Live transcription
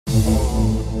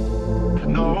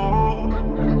No,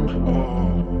 oh,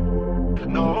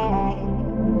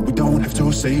 no. We don't have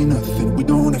to say nothing, we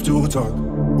don't have to talk,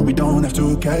 we don't have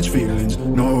to catch feelings,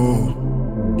 no.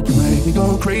 You make me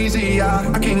go crazy,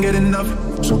 I can't get enough.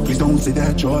 So please don't say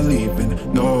that you're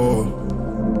leaving, no.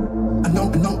 I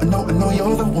know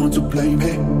you're the one to blame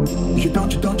me. You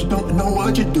don't know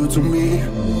what you do to me.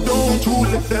 Don't you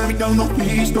let me down, no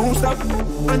please don't stop.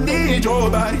 I need your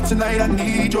body tonight, I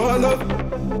need your love.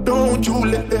 Don't you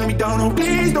let me down, no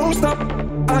please don't stop.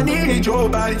 I need your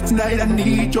body tonight, I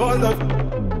need your love.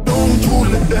 Don't you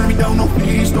let me down, no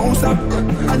please don't stop.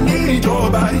 I need your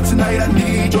body tonight, I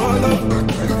need your love.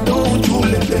 Don't you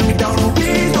let me down, no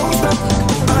please don't stop.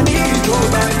 I need your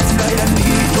body tonight, I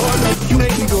need your love. You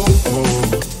make me go, oh,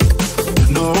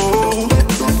 no, oh,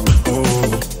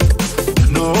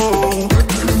 no, oh,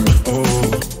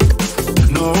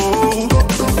 no,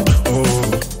 oh,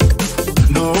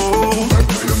 no.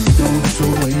 We don't have to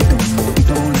wait no more, we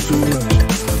don't have to rush.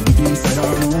 We can set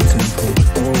our own tempo,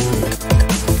 oh.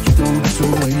 You don't have to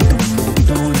wait no more, we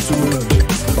don't have to rush.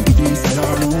 We can set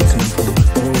our own tempo,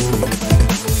 oh.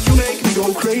 You make me go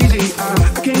crazy, I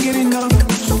can't get enough.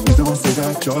 So please don't say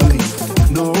that you're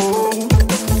leaving, no.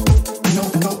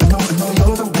 I know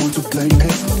you're the one to blame me.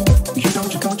 You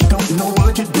don't know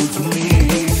what you do to me.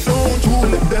 Don't you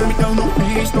let me down, no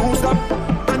please don't stop.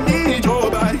 I need your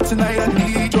body tonight, I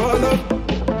need your love.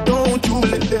 Don't you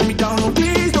let me down, no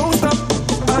please don't stop.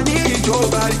 I need your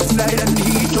body tonight, I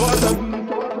need your love.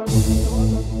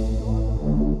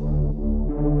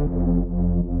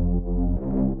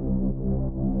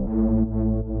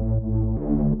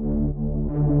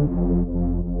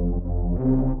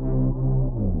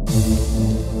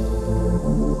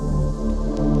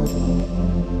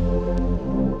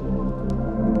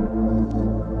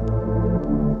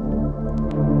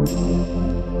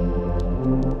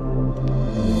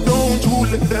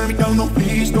 Let me down, no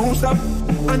please don't stop.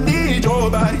 I need your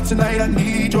body tonight, I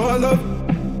need your love.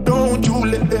 Don't you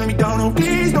let me down, no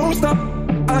please don't stop.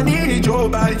 I need your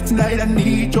body tonight, I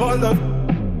need your love.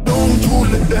 Don't you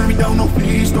let me down, no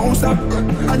please don't stop.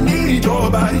 I need your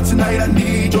body tonight, I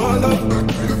need your love.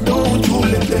 Don't you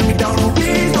let me down, no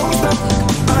please don't stop.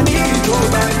 I need your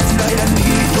body tonight, I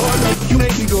need your love. You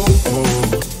make me go, oh,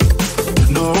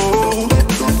 no, oh,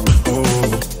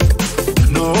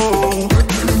 no.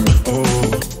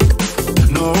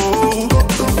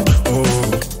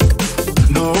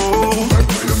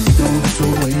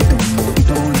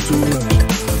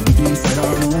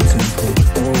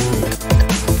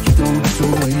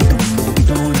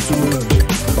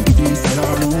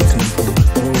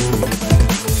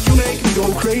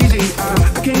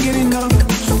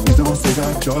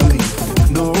 You're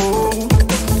leaving, no.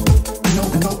 I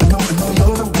know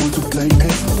you're the one to blame me.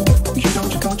 You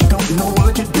don't know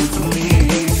what you do to me.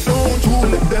 Don't you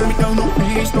let me down, no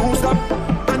please don't stop.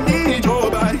 I need your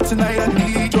body tonight, I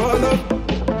need your love.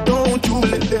 Don't you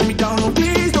let me down, no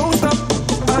please don't stop.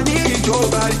 I need your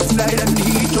body tonight, I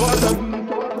need your love.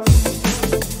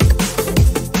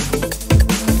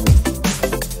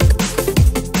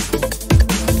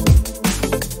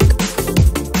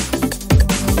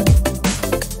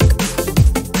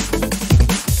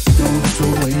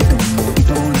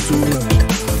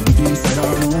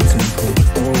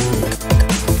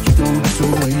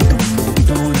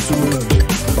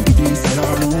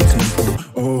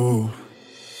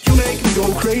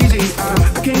 Crazy, I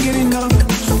can't get enough.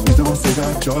 So please don't say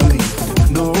that you're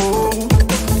leaving, no.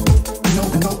 I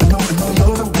know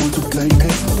you're the one to blame me.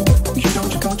 You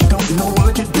don't know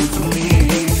what you do to me.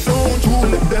 Don't you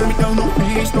let me down, no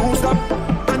please don't stop.